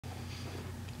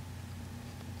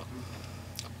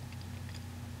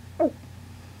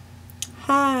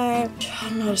Hi. I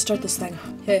don't know how to start this thing.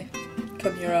 Hey,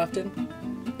 come here often?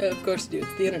 Of course you do,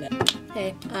 it's the internet.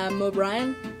 Hey, I'm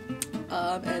O'Brien,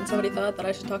 and somebody thought that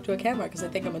I should talk to a camera because I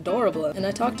think I'm adorable, and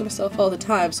I talk to myself all the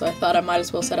time, so I thought I might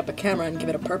as well set up a camera and give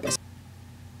it a purpose.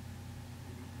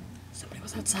 Somebody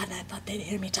was outside and I thought they'd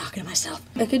hear me talking to myself.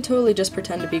 I could totally just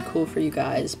pretend to be cool for you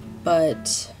guys,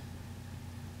 but...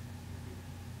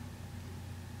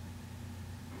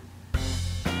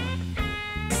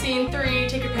 Scene 3,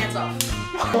 take your pants off.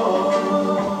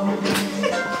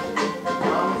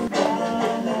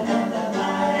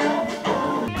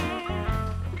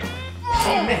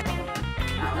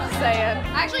 Saying.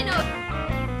 Actually, no.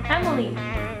 Emily.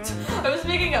 I was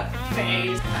making a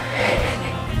face.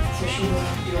 So she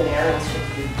wants to do an errand, so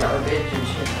do garbage and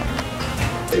shit.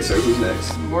 Hey, so who's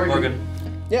next? Morgan.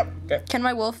 Yep. Okay. Can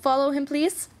my wolf follow him,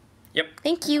 please? Yep.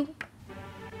 Thank you.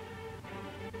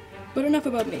 But enough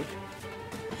about me.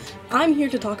 I'm here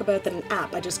to talk about an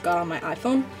app I just got on my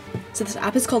iPhone. So this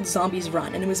app is called Zombies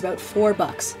Run, and it was about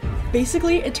 $4.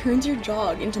 Basically, it turns your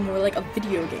jog into more like a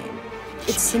video game.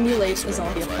 It simulates a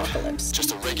zombie apocalypse.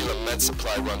 Just a regular med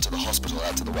supply run to the hospital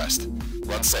out to the west.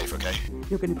 Run safe, okay?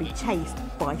 You're going to be chased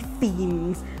by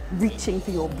fiends reaching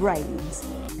for your brains.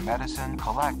 Medicine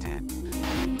collected.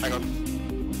 Hang on.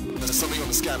 There's something on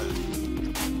the scanner.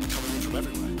 Coming in from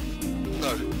everywhere.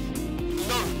 No.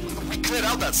 No! We cleared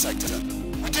out that sector.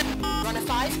 We didn't. Runner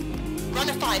 5?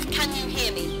 Runner 5, can you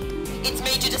hear me? It's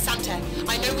Major DeSanta.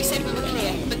 I know we said we were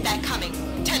clear, but they're coming.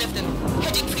 10 of them,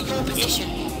 heading for your position.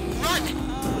 Run!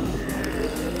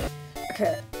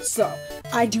 Okay, so,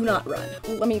 I do not run.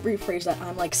 Let me rephrase that.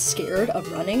 I'm like scared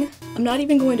of running. I'm not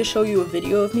even going to show you a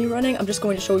video of me running, I'm just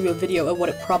going to show you a video of what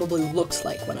it probably looks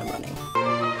like when I'm running.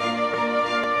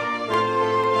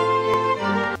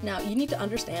 Now, you need to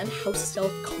understand how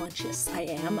self-conscious I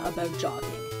am about jogging.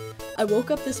 I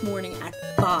woke up this morning at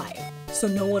 5, so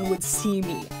no one would see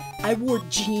me. I wore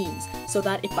jeans, so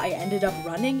that if I ended up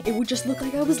running, it would just look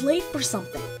like I was late for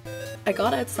something. I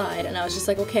got outside and I was just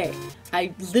like, okay,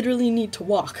 I literally need to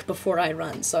walk before I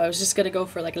run, so I was just gonna go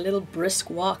for like a little brisk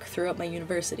walk throughout my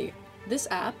university. This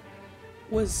app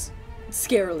was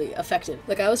scarily effective.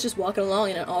 Like, I was just walking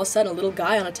along and all of a sudden a little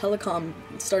guy on a telecom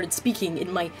started speaking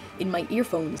in my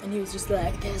earphones, and he was just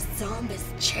like, "There's zombies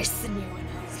chasing you," and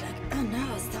I was like, "Oh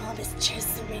no, zombies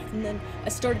chasing me," and then I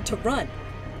started to run.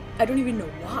 I don't even know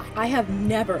why. I have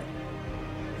never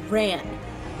ran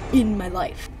in my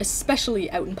life,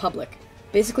 especially out in public.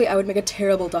 Basically, I would make a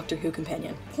terrible Doctor Who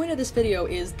companion. The point of this video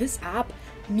is this app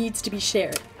needs to be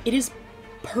shared. It is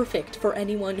perfect for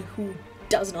anyone who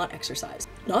does not exercise.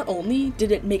 Not only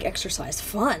did it make exercise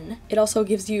fun, it also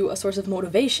gives you a source of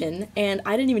motivation, and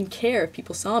I didn't even care if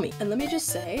people saw me. And let me just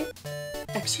say,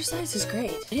 exercise is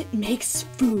great. It makes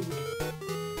food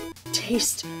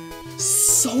taste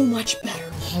so much better.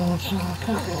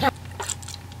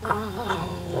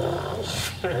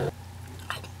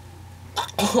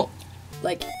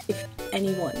 Like, if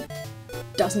anyone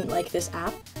doesn't like this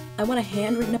app, I want a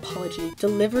handwritten apology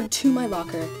delivered to my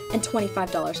locker and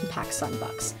 $25 in PacSun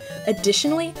bucks.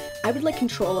 Additionally, I would like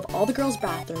control of all the girls'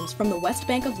 bathrooms from the west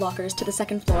bank of lockers to the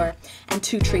 2nd floor and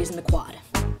 2 trees in the quad.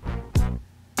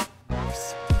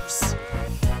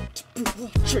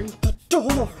 Watching the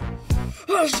door.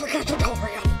 Where's the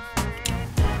Categorian?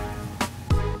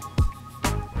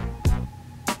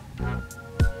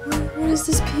 What is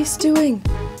this piece doing?